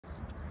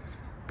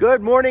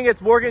Good morning,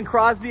 it's Morgan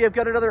Crosbie. I've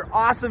got another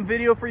awesome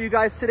video for you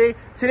guys today.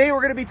 Today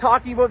we're going to be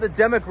talking about the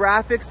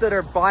demographics that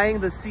are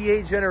buying the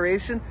C8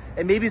 generation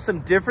and maybe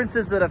some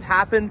differences that have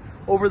happened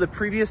over the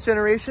previous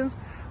generations.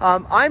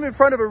 I'm in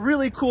front of a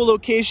really cool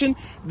location.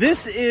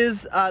 This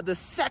is the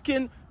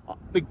second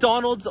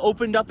McDonald's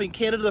opened up in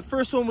Canada. The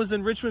first one was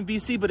in Richmond,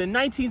 BC, but in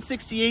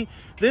 1968,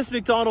 this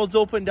McDonald's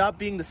opened up,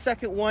 being the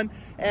second one.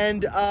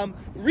 And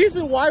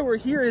reason why we're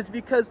here is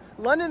because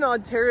London,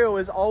 Ontario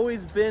has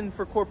always been,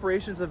 for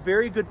corporations, a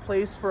very good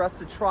place for us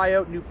to try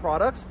out new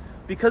products.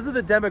 Because of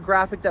the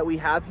demographic that we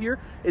have here,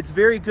 it's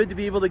very good to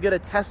be able to get a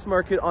test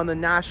market on the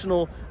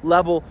national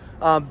level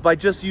by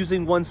just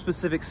using one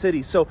specific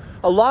city. So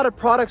a lot of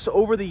products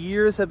over the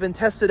years have been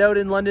tested out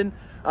in London.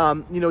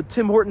 You know,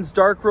 Tim Hortons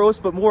dark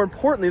roast, but more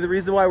importantly, the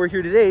reason why we're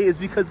here today is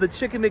because the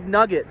Chicken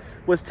McNugget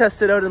was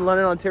tested out in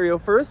London, Ontario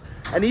first.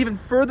 And even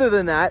further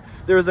than that,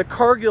 there is a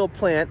Cargill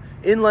plant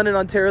in London,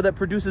 Ontario that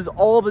produces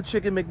all the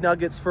Chicken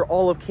McNuggets for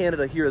all of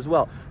Canada here as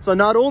well. So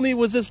not only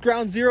was this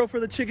ground zero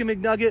for the Chicken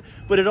McNugget,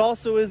 but it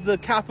also is the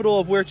capital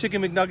of where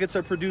Chicken McNuggets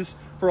are produced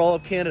for all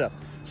of Canada.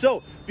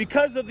 So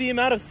because of the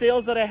amount of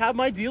sales that I have,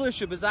 my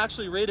dealership is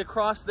actually right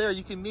across there.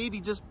 You can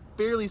maybe just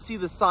barely see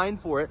the sign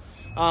for it.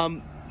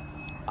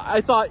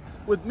 I thought,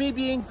 with me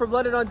being from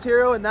London,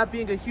 Ontario, and that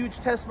being a huge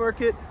test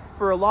market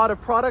for a lot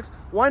of products,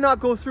 why not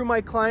go through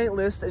my client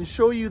list and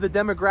show you the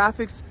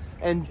demographics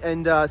and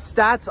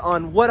stats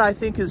on what I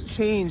think has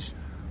changed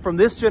from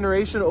this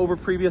generation over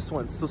previous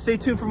ones. So stay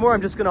tuned for more.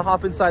 I'm just going to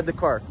hop inside the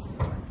car.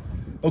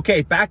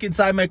 Okay, back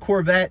inside my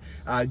Corvette,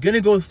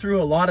 gonna go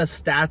through a lot of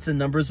stats and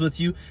numbers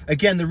with you.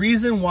 Again, the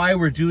reason why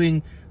we're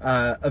doing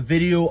a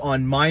video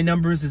on my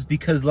numbers is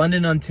because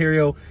London,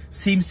 Ontario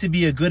seems to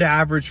be a good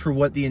average for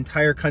what the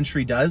entire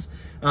country does.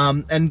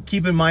 And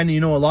keep in mind, you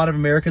know, a lot of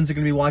Americans are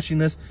gonna be watching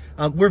this.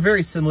 We're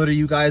very similar to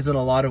you guys in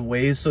a lot of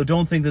ways, so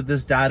don't think that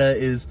this data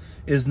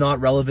is not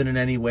relevant in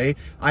any way.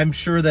 I'm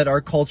sure that our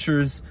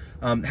cultures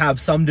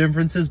have some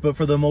differences, but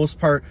for the most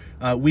part,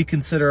 we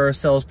consider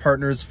ourselves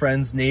partners,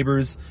 friends,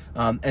 neighbors,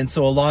 and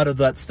so a lot of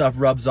that stuff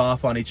rubs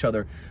off on each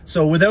other.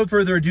 So without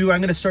further ado,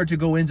 I'm going to start to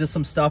go into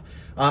some stuff.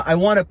 I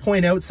want to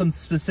point out some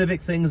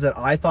specific things that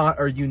I thought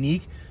are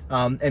unique,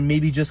 and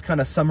maybe just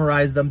kind of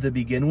summarize them to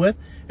begin with,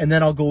 and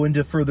then I'll go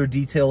into further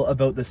detail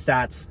about the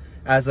stats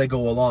as I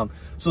go along.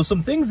 So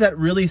some things that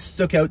really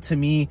stuck out to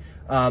me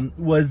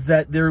was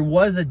that there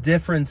was a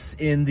difference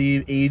in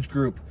the age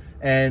group,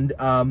 and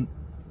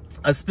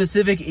a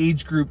specific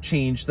age group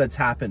change that's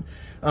happened.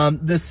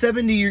 The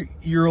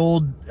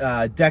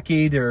 70-year-old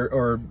decade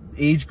or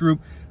age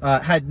group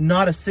had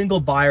not a single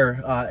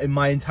buyer in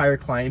my entire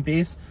client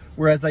base,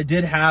 whereas I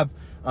did have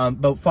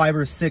about 5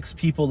 or 6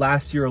 people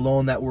last year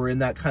alone that were in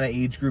that kind of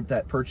age group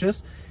that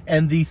purchased.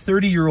 And the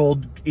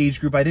 30-year-old age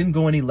group, I didn't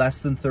go any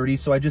less than 30,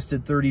 so I just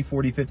did 30,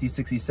 40, 50,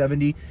 60,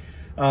 70.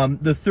 The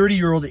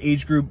 30-year-old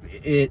age group,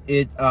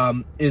 it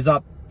is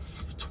up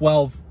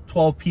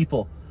 12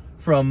 people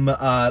from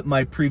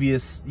my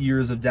previous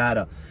years of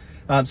data.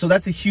 So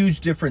that's a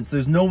huge difference.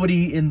 There's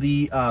nobody in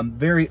the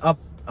very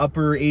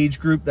upper age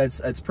group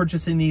that's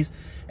purchasing these.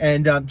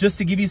 And just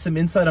to give you some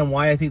insight on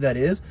why I think that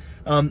is,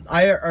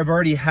 I've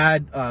already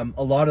had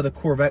a lot of the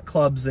Corvette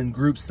clubs and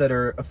groups that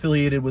are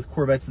affiliated with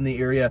Corvettes in the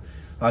area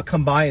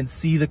come by and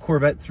see the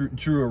Corvette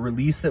through a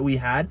release that we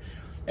had.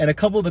 And a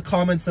couple of the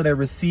comments that I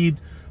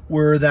received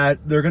were that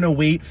they're going to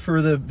wait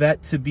for the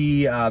Vette to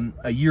be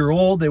a year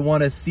old. They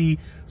want to see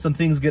some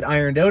things get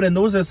ironed out. And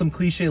those are some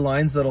cliche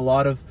lines that a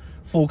lot of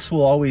folks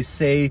will always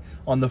say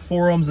on the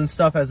forums and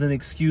stuff as an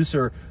excuse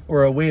or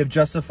a way of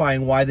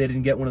justifying why they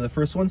didn't get one of the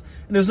first ones.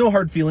 And there's no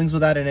hard feelings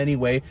with that in any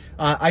way.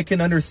 I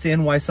can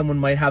understand why someone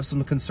might have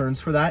some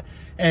concerns for that.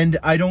 And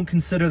I don't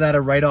consider that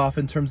a write-off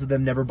in terms of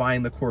them never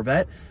buying the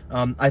Corvette.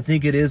 I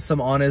think it is some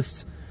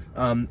honest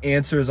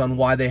answers on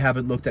why they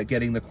haven't looked at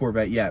getting the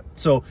Corvette yet.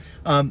 So,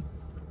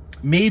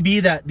 maybe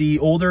that the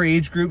older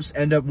age groups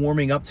end up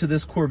warming up to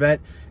this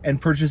Corvette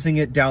and purchasing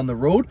it down the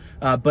road.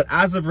 But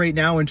as of right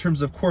now, in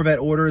terms of Corvette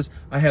orders,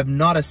 I have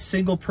not a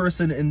single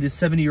person in the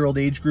 70-year-old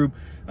age group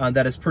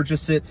that has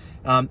purchased it.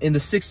 In the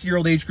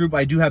 60-year-old age group,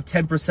 I do have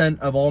 10%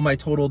 of all my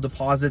total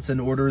deposits and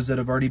orders that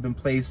have already been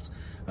placed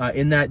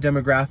in that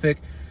demographic.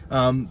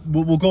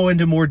 We'll go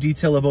into more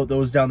detail about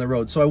those down the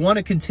road. So I want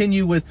to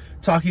continue with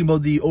talking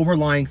about the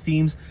overlying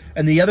themes.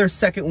 And the other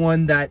second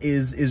one that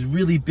is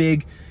really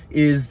big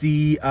is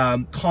the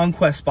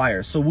conquest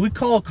buyer. So we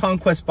call a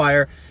conquest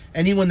buyer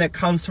anyone that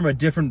comes from a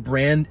different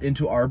brand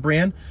into our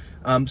brand.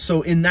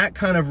 So in that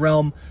kind of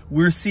realm,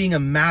 we're seeing a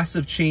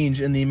massive change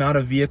in the amount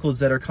of vehicles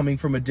that are coming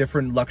from a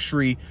different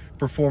luxury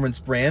performance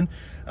brand.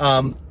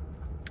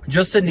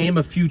 Just to name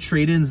a few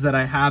trade-ins that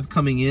I have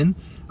coming in,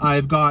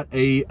 I've got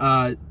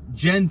a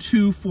Gen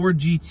 2 Ford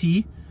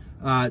GT,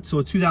 so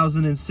a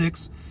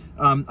 2006.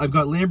 I've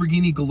got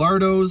Lamborghini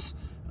Gallardos.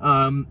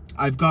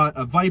 I've got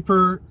a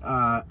Viper.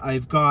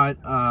 I've got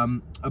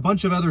a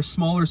bunch of other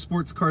smaller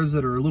sports cars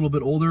that are a little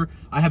bit older.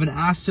 I have an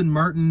Aston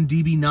Martin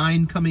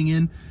DB9 coming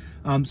in.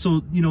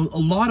 So, you know, a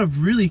lot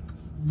of really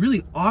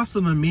really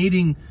awesome,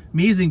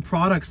 amazing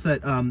products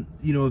that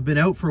you know, have been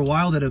out for a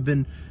while, that have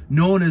been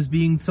known as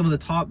being some of the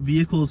top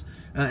vehicles,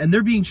 and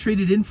they're being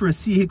traded in for a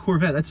C8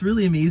 Corvette. That's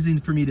really amazing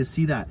for me to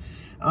see that.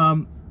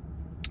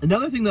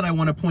 Another thing that I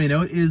want to point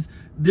out is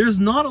there's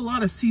not a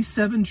lot of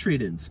C7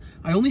 trade-ins.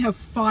 I only have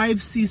 5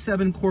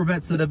 C7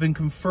 Corvettes that have been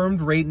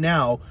confirmed right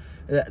now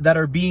that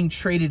are being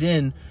traded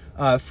in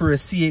for a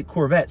C8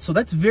 Corvette. So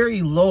that's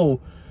very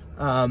low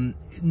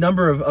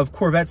number of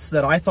Corvettes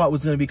that I thought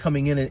was going to be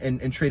coming in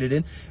and traded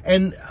in,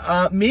 and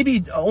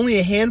maybe only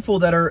a handful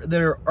that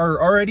are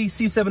already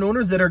C7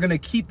 owners that are going to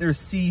keep their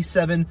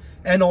C7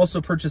 and also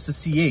purchase a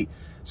C8.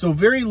 So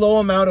very low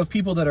amount of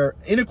people that are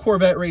in a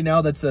Corvette right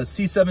now that's a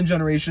C7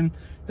 generation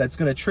that's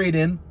going to trade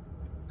in,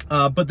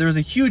 but there's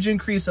a huge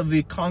increase of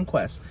the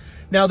Conquest.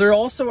 Now there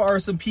also are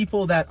some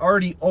people that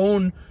already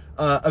own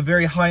a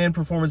very high-end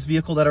performance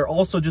vehicle that are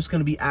also just going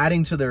to be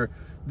adding to their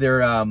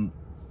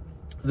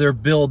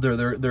build,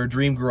 their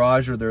dream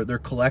garage, or their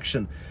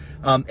collection,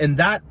 and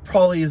that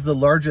probably is the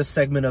largest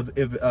segment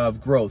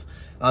of growth.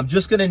 I'm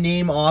just going to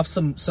name off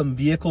some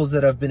vehicles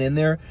that have been in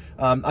there.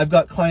 I've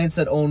got clients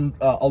that own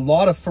a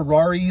lot of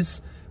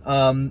Ferraris,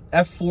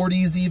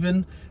 F40s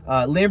even,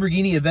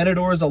 Lamborghini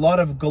Aventadors, a lot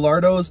of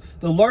Gallardos.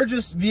 The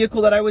largest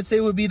vehicle that I would say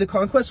would be the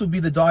Conquest would be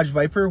the Dodge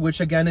Viper, which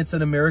again, it's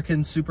an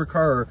American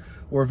supercar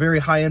or a very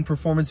high-end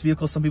performance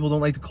vehicle. Some people don't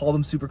like to call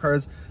them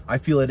supercars. I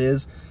feel it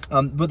is.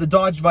 But the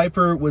Dodge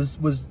Viper was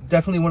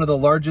definitely one of the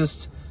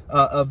largest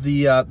of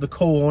the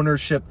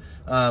co-ownership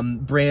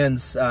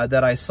brands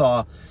that I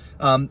saw.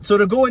 So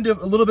to go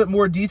into a little bit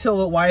more detail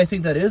about why I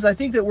think that is, I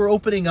think that we're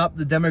opening up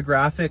the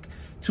demographic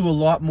to a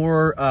lot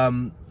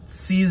more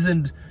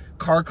seasoned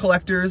car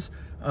collectors.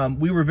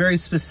 We were very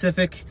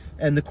specific,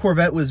 and the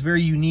Corvette was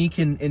very unique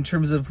in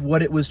terms of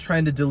what it was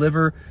trying to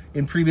deliver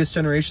in previous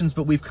generations,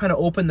 but we've kind of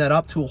opened that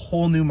up to a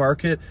whole new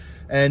market.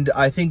 And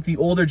I think the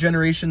older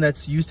generation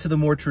that's used to the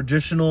more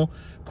traditional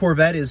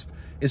Corvette is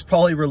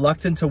probably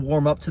reluctant to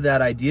warm up to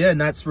that idea, and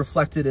that's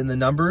reflected in the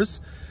numbers.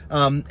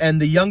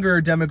 And the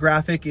younger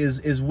demographic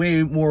is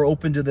way more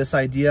open to this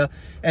idea,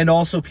 and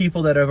also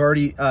people that have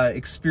already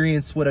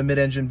experienced what a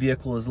mid-engine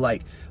vehicle is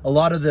like. A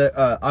lot of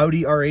the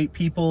Audi R8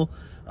 people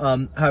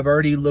have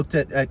already looked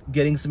at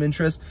getting some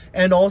interest.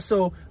 And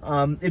also,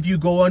 if you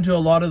go onto a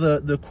lot of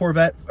the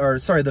Corvette, or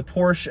sorry, the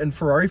Porsche and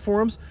Ferrari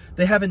forums,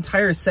 they have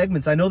entire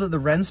segments. I know that the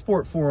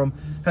Rennsport forum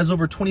has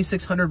over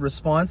 2,600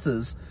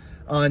 responses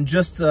on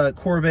just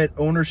Corvette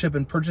ownership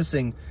and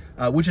purchasing,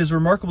 which is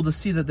remarkable to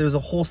see that there's a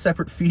whole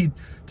separate feed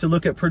to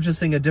look at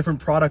purchasing a different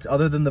product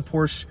other than the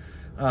Porsche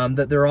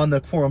that they're on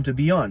the forum to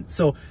be on.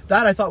 So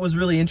that I thought was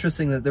really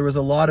interesting, that there was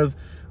a lot of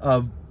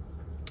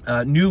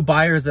new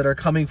buyers that are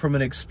coming from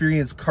an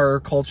experienced car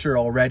culture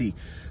already.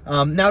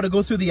 Now to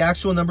go through the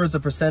actual numbers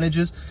of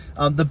percentages,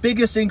 the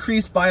biggest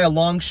increase by a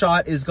long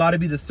shot is got to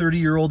be the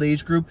 30-year-old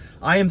age group.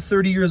 I am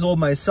 30 years old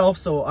myself,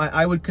 so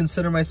I would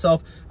consider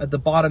myself at the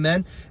bottom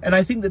end. And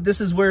I think that this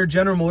is where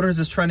General Motors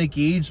is trying to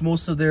gauge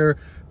most of their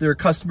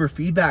customer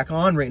feedback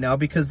on right now,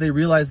 because they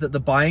realize that the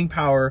buying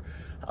power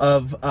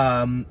of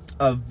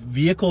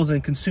vehicles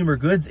and consumer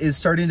goods is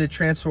starting to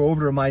transfer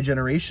over to my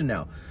generation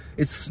now.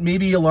 It's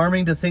maybe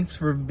alarming to think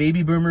for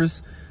baby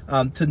boomers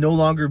to no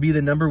longer be the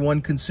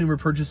 #1 consumer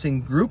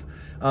purchasing group.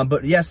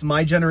 But yes,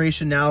 my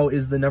generation now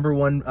is the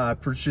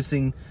 #1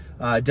 purchasing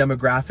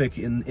demographic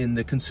in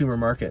the consumer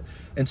market.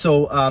 And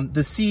so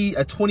to see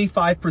a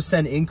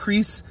 25%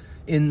 increase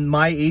in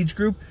my age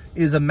group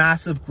is a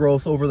massive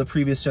growth over the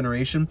previous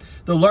generation.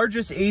 The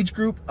largest age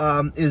group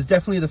is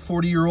definitely the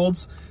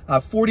 40-year-olds.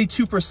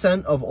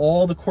 42% of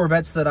all the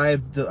Corvettes that I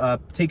have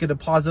taken a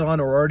deposit on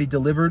or already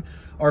delivered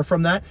are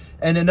from that.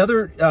 And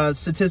another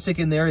statistic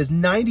in there is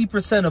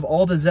 90% of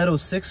all the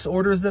Z06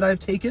 orders that I've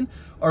taken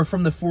are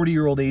from the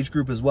 40-year-old age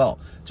group as well.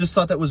 Just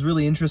thought that was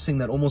really interesting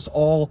that almost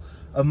all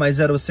of my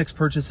Z06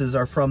 purchases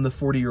are from the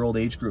 40-year-old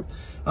age group.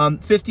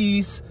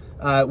 50s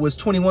was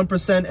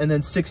 21%, and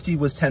then 60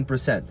 was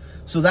 10%.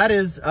 So that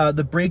is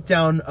the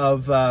breakdown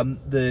of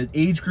the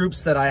age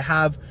groups that I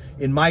have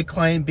in my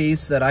client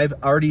base that I've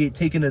already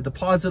taken a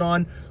deposit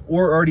on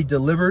or already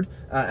delivered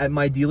at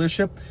my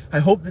dealership. I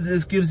hope that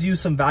this gives you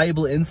some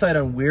valuable insight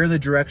on where the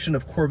direction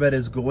of Corvette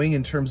is going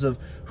in terms of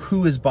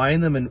who is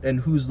buying them and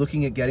who's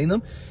looking at getting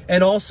them.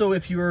 And also,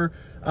 if you're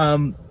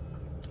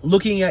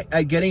looking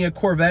at getting a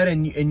Corvette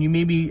and you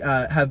maybe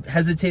have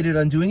hesitated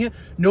on doing it,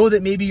 know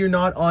that maybe you're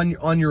not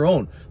on your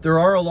own. There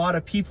are a lot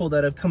of people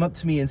that have come up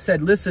to me and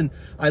said, listen,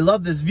 I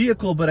love this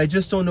vehicle, but I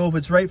just don't know if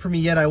it's right for me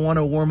yet. I want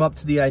to warm up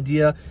to the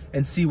idea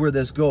and see where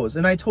this goes.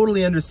 And I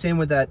totally understand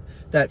what that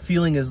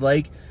feeling is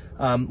like.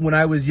 When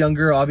I was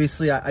younger,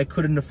 obviously I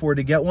couldn't afford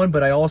to get one,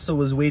 but I also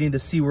was waiting to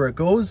see where it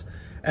goes.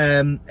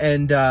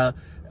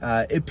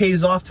 it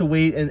pays off to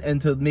wait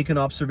and to make an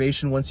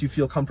observation once you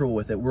feel comfortable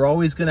with it. We're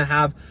always going to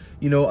have,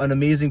 you know, an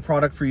amazing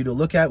product for you to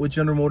look at with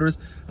General Motors.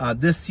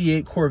 This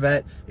C8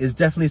 Corvette is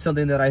definitely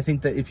something that I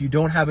think that if you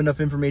don't have enough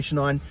information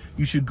on,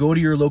 you should go to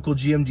your local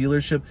GM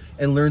dealership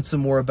and learn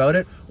some more about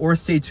it, or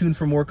stay tuned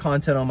for more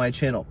content on my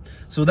channel.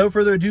 So without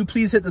further ado,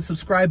 please hit the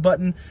subscribe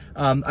button.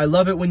 I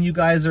love it when you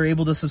guys are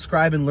able to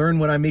subscribe and learn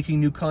when I'm making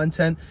new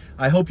content.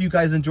 I hope you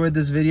guys enjoyed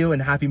this video,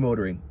 and happy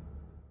motoring.